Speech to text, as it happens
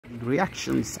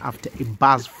reactions after a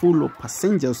bus full of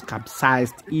passengers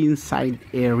capsized inside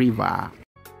a river.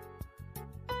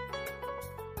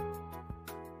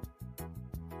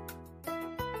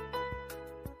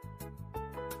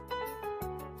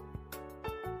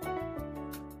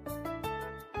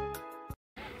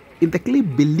 In the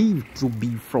clip believed to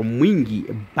be from Mwingi,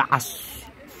 a bus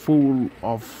full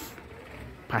of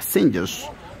passengers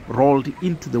rolled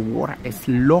into the water as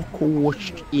locals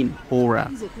watched in horror.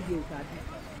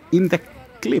 In the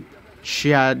clip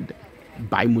shared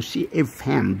by Musi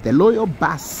FM, the loyal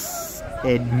bus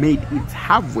had made it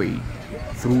halfway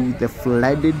through the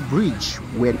flooded bridge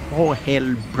when all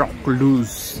hell broke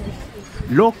loose.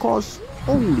 Locals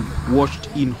only watched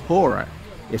in horror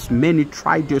as many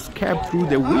tried to escape through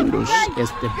the windows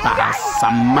as the bus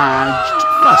submerged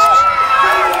first.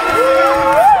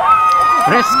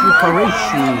 Rescue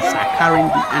operations are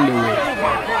currently underway,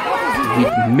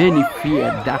 with many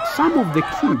fear that some of the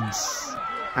kids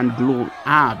and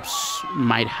grown-ups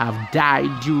might have died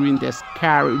during the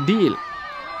scary deal.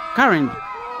 Currently,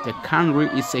 the country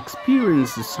is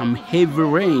experiencing some heavy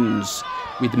rains,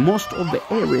 with most of the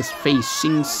areas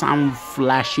facing some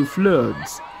flashy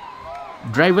floods.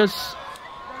 Drivers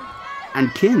and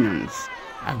Kenyans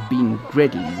have been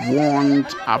greatly warned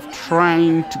of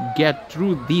trying to get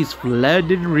through these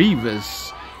flooded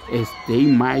rivers, as they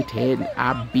might end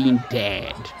up being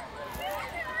dead.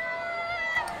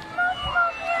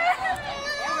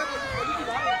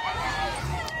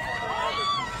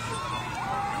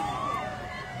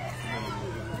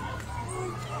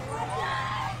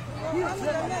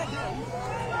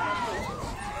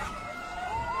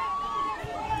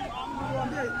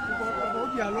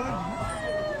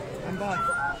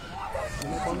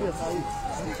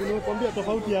 Nimekwambia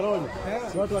tofauti ya lori.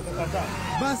 Watu wakakataa.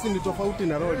 Basi ni tofauti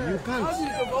na lori. You can't. Basi ni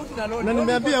tofauti na lori. Na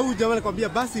nimeambia huyu jamaa nikwambia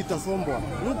basi itasombwa.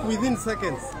 Look within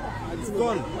seconds. It's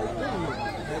gone.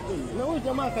 Na huyu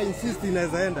jamaa ka insist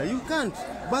inaweza enda. You can't.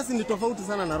 Basi ni tofauti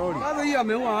sana na lori. Kwanza hiyo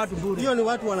ameua watu bure. Hiyo ni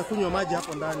watu wanakunywa maji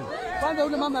hapo ndani. Kwanza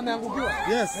yule mama ameangukiwa.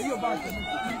 Yes. Hiyo basi.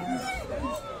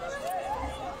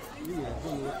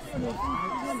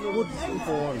 Good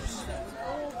for once.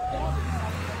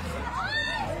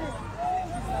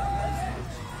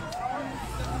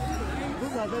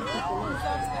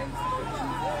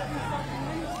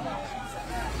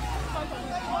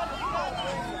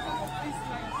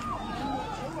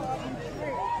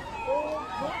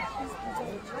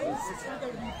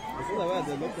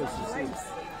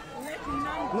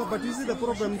 No, but you see the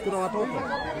problem kuna watoto.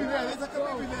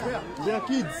 They are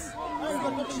kids.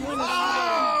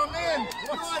 Oh man,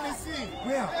 what do you see?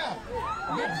 Where?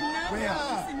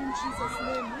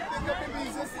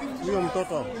 Huyo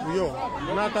mtoto, huyo.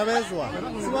 Na atawezwa.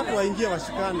 Si watu waingie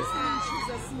washikane.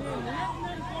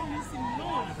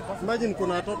 Imagine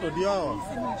kuna watoto ndio hao.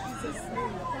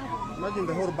 Imagine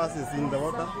the whole bus is in the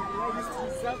water.